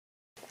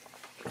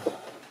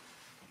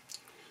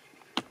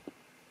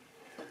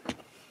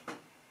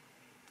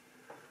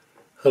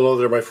Hello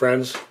there, my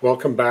friends.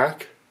 Welcome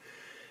back.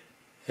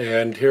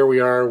 And here we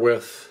are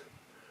with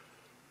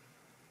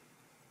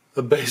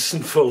a wash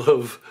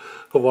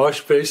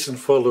basin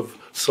full of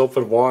soap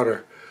and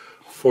water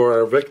for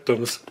our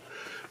victims.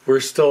 We're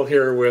still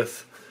here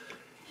with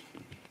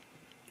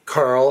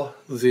KARL,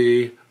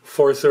 the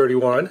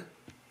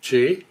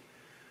 431G,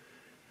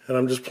 and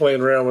I'm just playing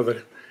around with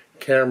the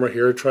camera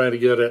here, trying to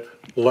get it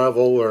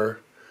level or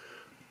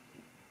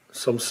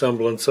some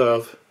semblance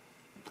of.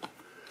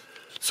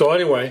 So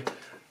anyway,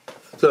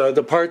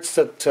 the parts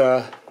that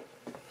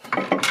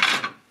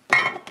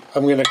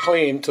I'm going to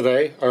clean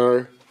today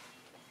are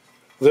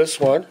this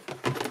one.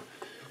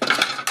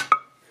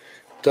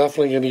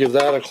 Definitely going to give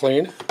that a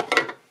clean.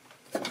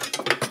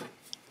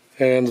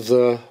 And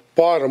the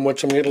bottom,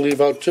 which I'm going to leave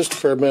out just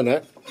for a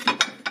minute.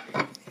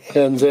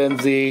 And then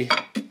the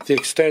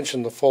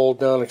extension, the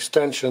fold down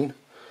extension.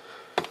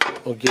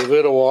 We'll give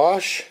it a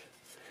wash.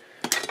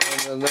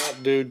 And then that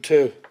dude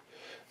too.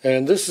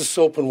 And this is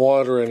soap and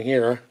water in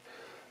here.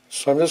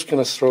 So I'm just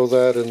going to throw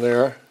that in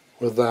there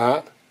with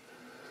that.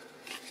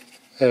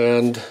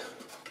 And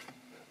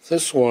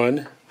this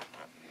one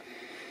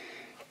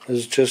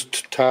is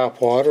just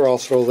tap water. I'll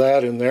throw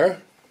that in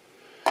there.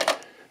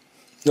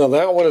 Now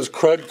that one is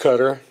crud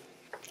cutter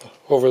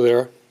over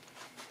there.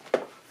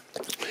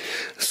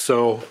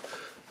 So,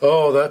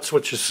 oh, that's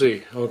what you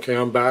see. Okay,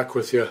 I'm back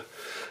with you.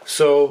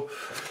 So,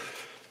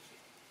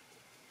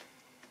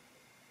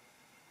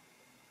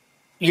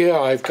 yeah,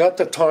 I've got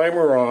the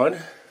timer on.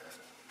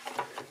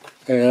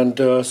 And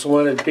so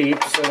when it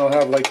beeps, then I'll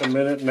have like a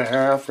minute and a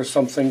half or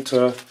something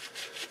to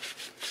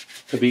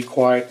be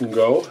quiet and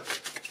go.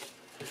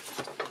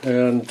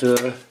 And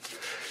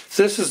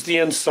this is the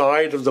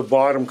inside of the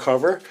bottom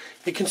cover.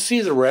 You can see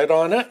the red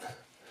on it.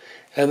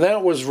 And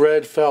that was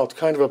red felt,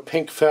 kind of a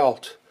pink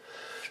felt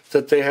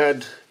that they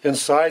had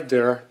inside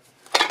there.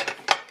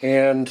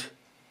 And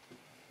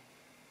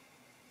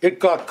it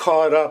got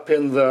caught up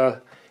in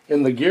the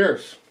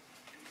gears.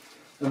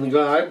 And the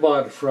guy I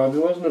bought it from, he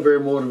wasn't a very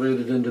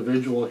motivated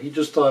individual. He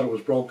just thought it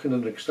was broken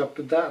and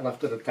accepted that and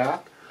left it at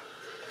that.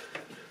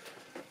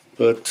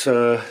 But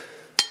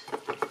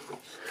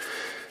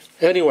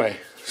anyway,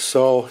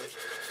 so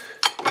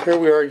here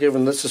we are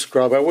giving this a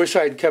scrub. I wish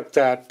I had kept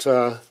that.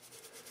 Oh,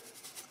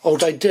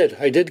 I did.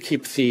 I did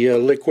keep the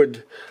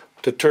liquid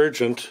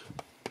detergent.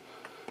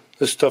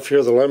 This stuff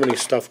here, the lemony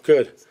stuff,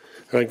 good.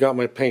 And I got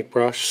my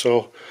paintbrush,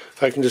 so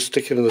I can just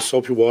stick it in the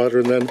soapy water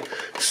and then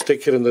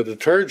stick it in the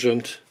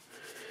detergent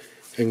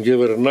and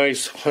give it a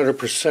nice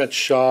 100%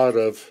 shot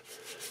of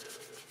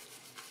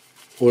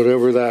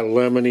whatever that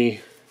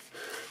lemony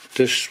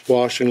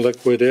dishwashing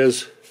liquid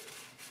is.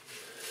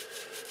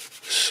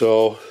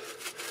 So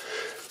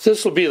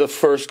this will be the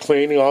first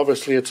cleaning.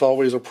 Obviously it's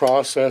always a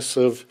process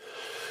of,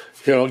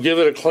 you know, give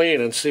it a clean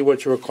and see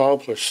what you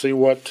accomplish, see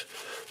what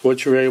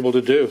you're able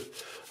to do.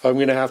 I'm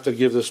going to have to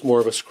give this more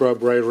of a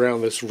scrub right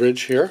around this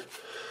ridge here.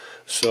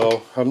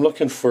 So I'm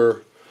looking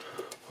for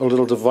a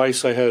little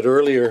device I had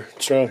earlier.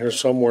 It's around here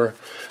somewhere.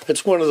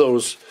 It's one of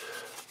those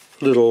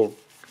little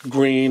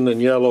green and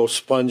yellow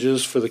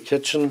sponges for the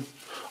kitchen.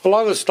 A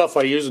lot of the stuff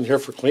I use in here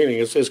for cleaning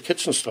is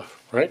kitchen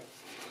stuff, right?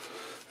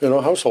 You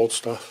know, household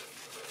stuff.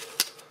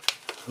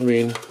 I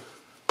mean,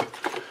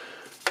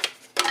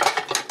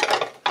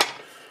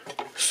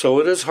 so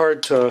it is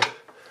hard to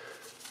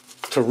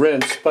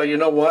rinse, but you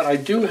know what? I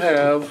do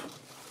have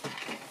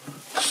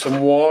some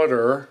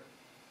water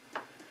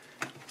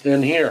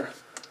in here.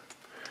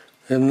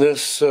 And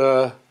this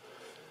was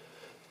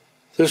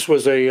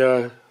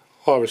a,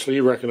 obviously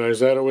you recognize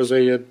that, it was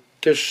a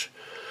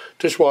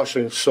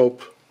dishwashing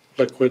soap,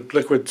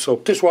 liquid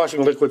soap,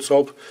 dishwashing liquid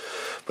soap.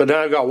 But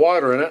now I've got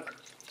water in it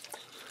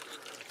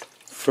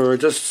for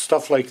just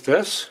stuff like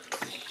this.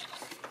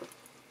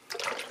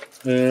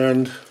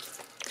 And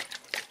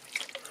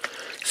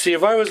see,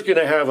 if I was going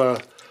to have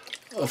a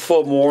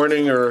full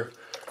morning or,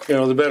 you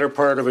know, the better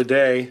part of a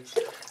day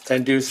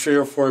and do 3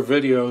 or 4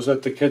 videos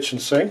at the kitchen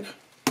sink,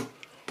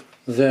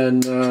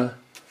 then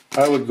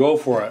I would go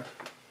for it.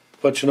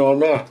 But you know, I'm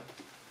not.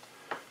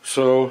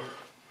 So,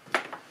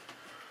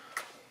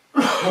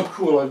 oh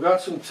cool, I've got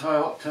some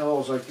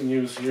towels I can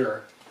use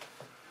here.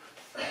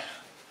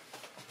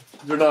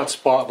 They're not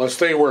spotless.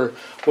 They were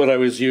what I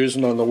was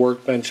using on the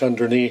workbench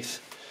underneath.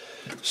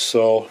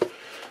 So,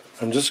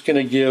 I'm just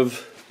going to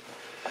give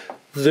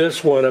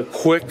this one a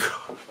quick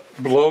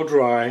blow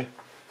dry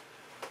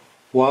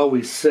while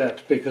we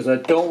sit, because I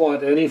don't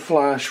want any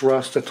flash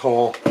rust at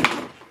all.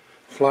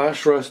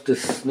 Flash rust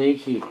is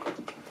sneaky,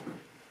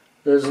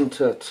 isn't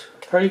it?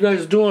 How are you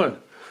guys doing?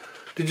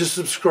 Did you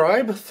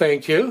subscribe?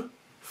 Thank you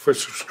for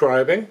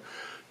subscribing.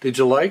 Did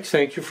you like?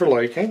 Thank you for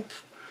liking.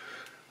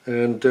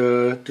 And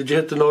did you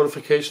hit the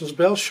notifications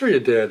bell? Sure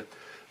you did.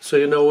 So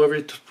you know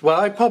well,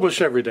 I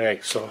publish every day,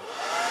 so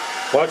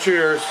watch your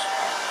ears.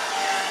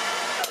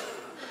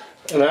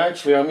 And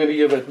actually, I'm going to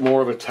give it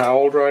more of a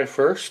towel dry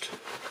first,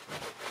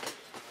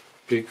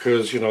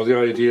 because, you know, the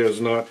idea is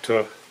not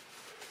to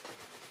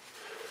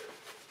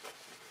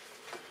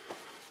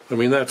I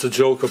mean, that's a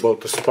joke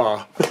about the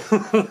spa.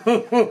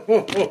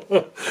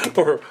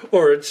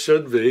 or it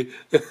should be.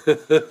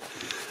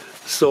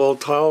 So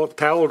I'll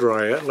towel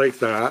dry it like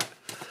that.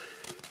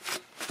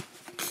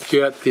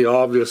 Get the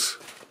obvious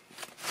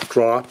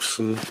drops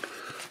and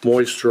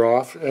moisture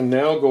off, and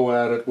now go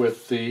at it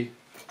with the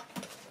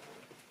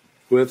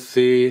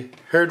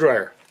hair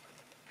dryer.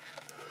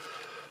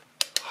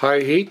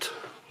 High heat,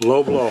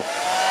 low blow.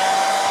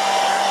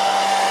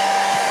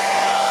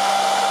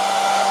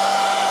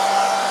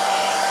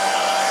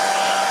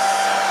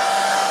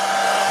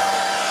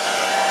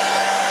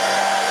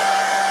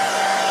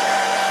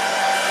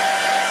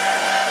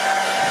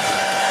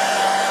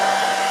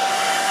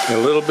 A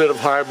little bit of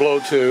high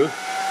blow too.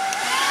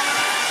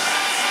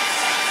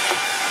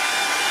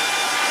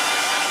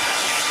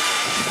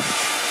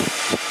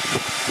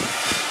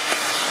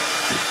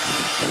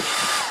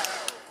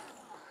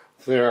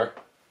 There.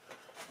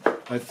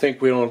 I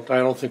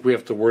don't think we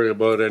have to worry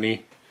about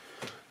any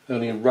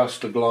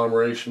rust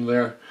agglomeration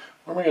there.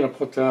 Where am I going to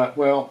put that?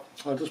 Well,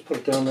 I'll just put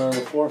it down there on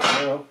the floor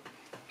for now.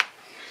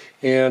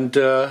 And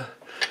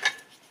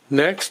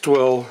next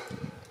we'll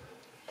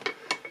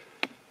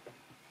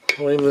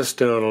clean this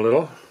down a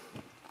little.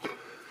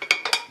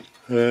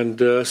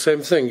 And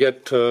same thing,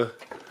 get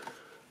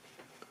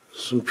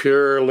some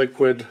pure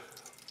liquid,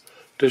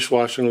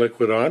 dishwashing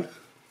liquid on.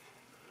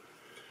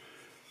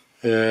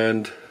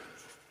 And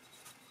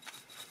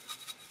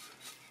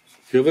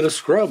give it a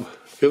scrub.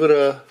 Give it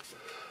a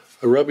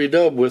rubby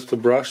dub with the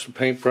brush, the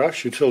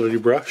paintbrush, utility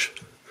brush.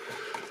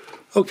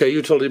 Okay,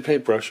 utility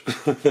paintbrush.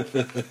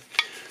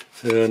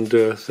 And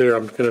there,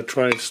 I'm going to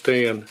try and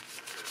stay in.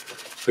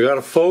 I got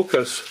to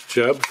focus,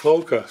 Jebb,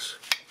 focus.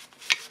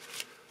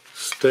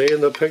 Stay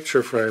in the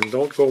picture frame.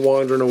 Don't go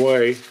wandering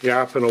away,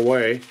 yapping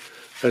away,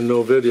 and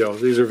no video.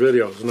 These are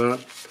videos, not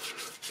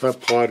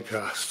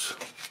podcasts.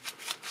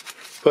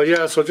 But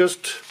yeah, so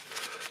just,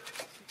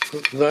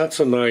 that's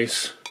a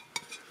nice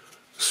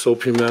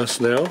soapy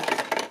mess now.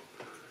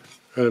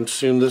 And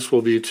soon this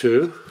will be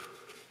too.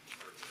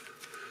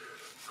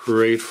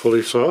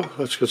 Gratefully so.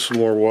 Let's get some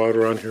more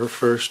water on here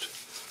first.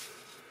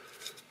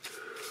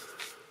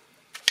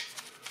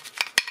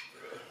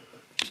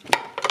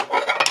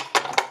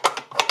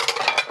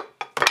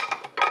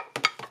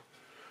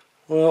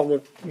 Well,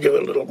 we'll give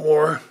it a little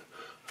more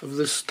of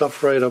this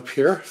stuff right up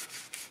here.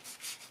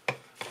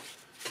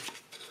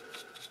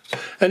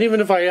 And even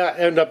if I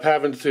end up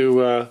having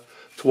to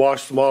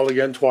wash them all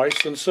again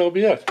twice, then so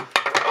be it.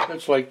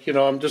 It's like, you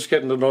know, I'm just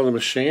getting to know the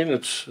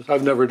machine.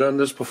 I've never done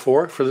this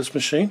before for this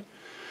machine.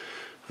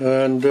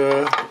 And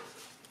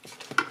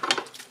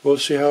we'll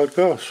see how it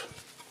goes.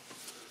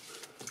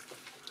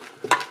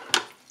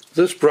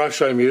 This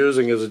brush I'm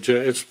using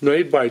it's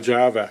made by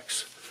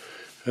Javex.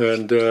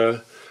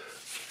 And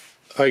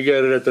I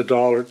get it at the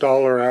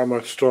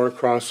Dollarama store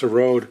across the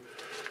road.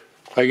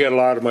 I get a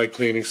lot of my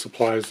cleaning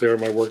supplies there,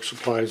 my work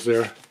supplies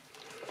there.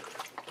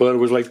 But it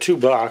was like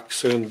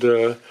 $2, and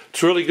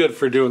it's really good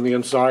for doing the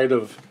inside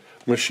of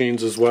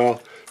machines as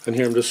well. And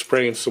here I'm just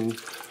spraying some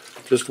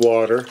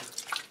water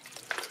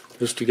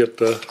just to get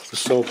the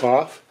soap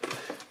off.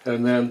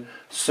 And then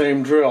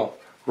same drill.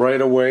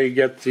 Right away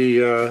get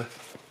the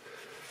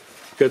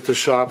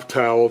shop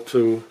towel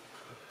to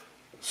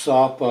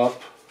sop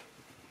up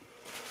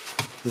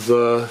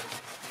the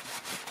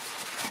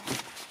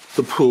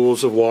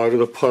pools of water,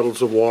 the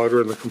puddles of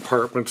water in the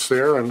compartments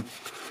there, and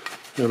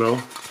you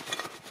know,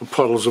 the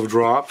puddles of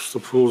drops, the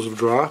pools of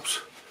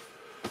drops.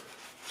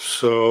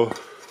 So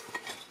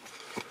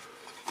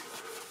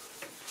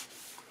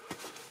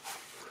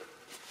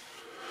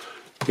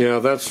yeah,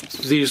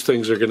 these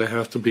things are going to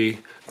have to be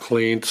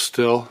cleaned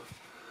still,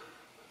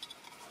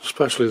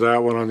 especially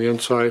that one on the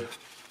inside.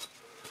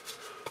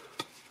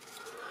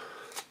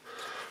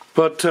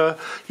 But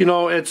you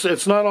know,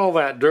 it's not all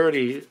that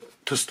dirty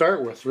to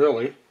start with,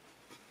 really.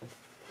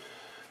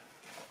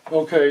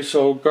 Okay,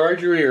 so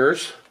guard your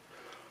ears.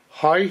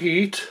 High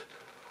heat,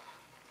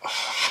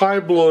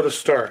 high blow to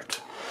start.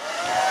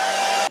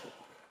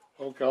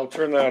 Okay, I'll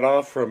turn that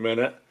off for a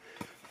minute.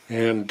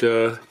 And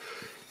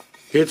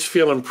it's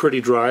feeling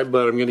pretty dry,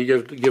 but I'm going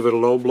to give it a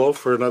low blow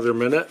for another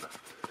minute.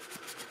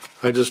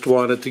 I just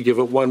wanted to give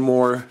it one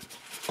more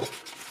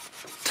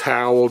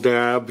towel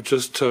dab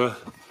just to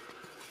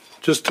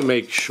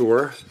make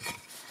sure.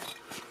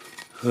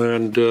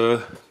 And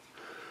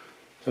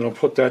I'll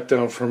put that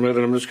down for a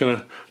minute. I'm just going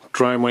to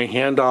dry my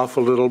hand off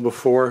a little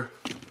before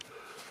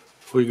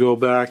we go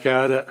back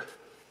at it,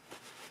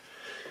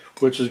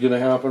 which is going to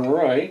happen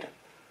right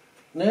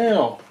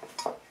now.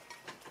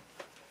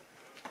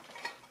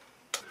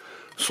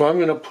 So I'm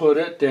going to put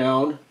it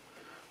down.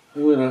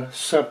 I'm going to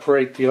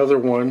separate the other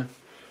one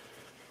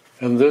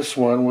and this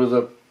one with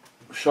a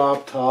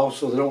shop towel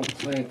so they don't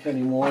clank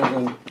any more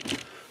than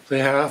they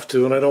have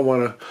to, and I don't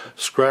want to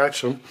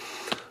scratch them.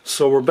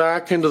 So we're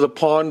back into the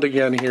pond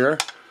again here.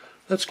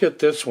 Let's get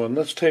this one.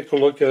 Let's take a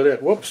look at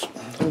it. Whoops.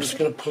 I'm just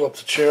going to pull up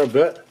the chair a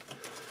bit.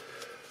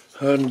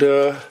 And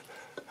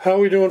how are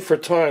we doing for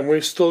time? We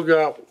still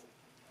got,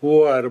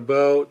 what,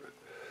 about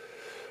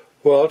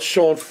Well, it's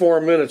showing 4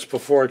 minutes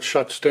before it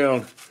shuts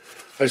down.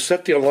 I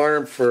set the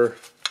alarm for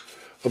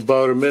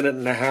about 1.5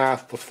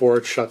 minutes before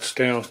it shuts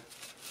down.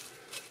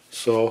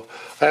 So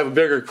I have a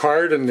bigger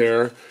card in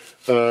there,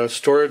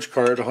 storage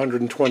card,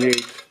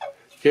 128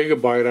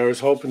 gigabyte. I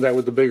was hoping that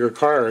with the bigger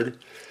card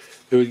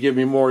it would give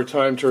me more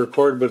time to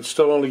record, but it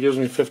still only gives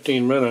me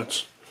 15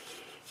 minutes.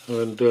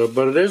 And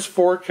but it is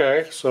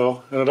 4K,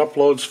 so, and it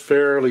uploads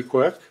fairly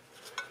quick.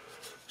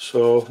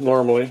 So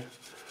normally,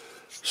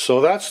 so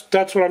that's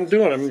what I'm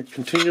doing. I'm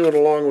continuing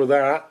along with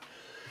that.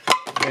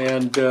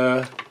 And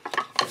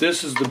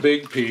this is the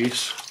big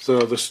piece,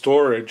 the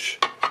storage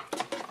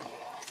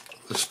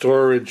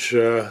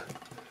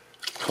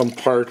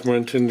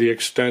compartment in the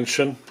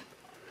extension.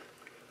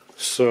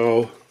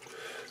 So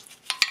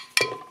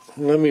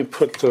let me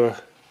put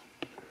that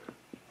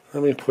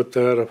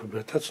up a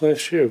bit. That's a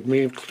nice view.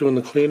 Me doing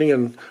the cleaning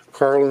and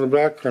KARL in the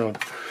background.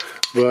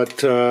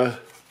 But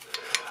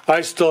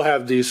I still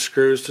have these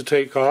screws to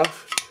take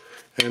off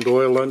and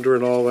oil under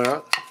and all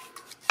that.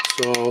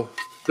 So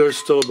there's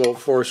still about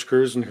 4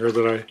 screws in here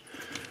that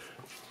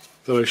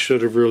I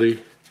should have really,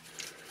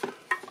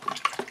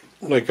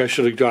 I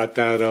should have got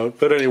that out.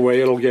 But anyway,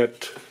 it'll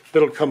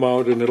come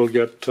out and it'll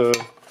get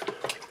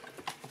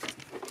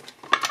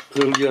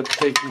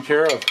taken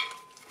care of.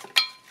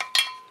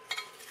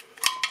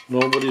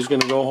 Nobody's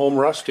going to go home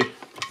rusty.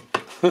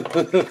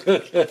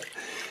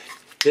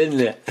 Isn't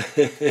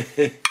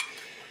it?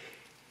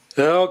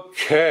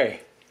 Okay.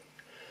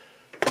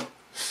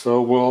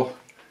 So we'll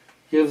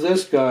give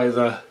this guy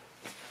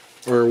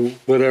or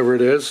whatever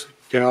it is,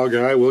 gal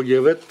guy, we'll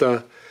give it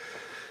the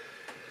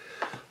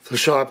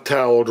shop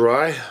towel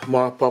dry,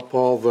 mop up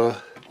all the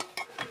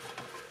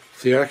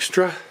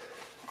extra.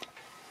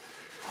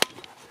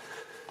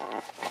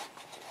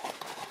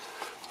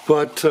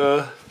 But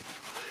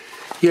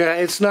yeah,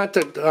 it's not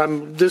that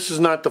this is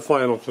not the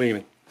final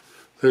cleaning.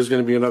 There's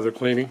going to be another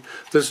cleaning.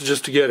 This is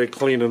just to get it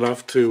clean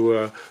enough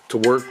to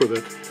work with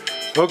it.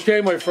 Okay,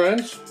 my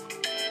friends,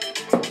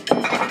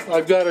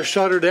 I've got to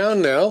shut her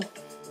down now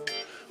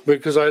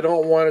because I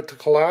don't want it to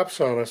collapse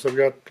on us. I've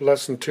got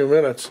less than 2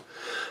 minutes.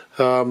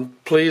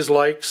 Please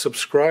like,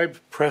 subscribe,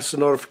 press the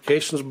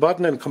notifications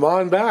button, and come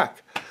on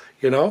back,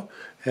 you know,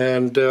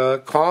 and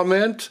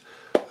comment.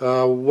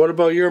 What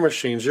about your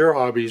machines, your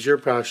hobbies, your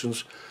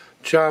passions?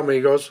 Ciao,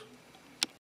 amigos.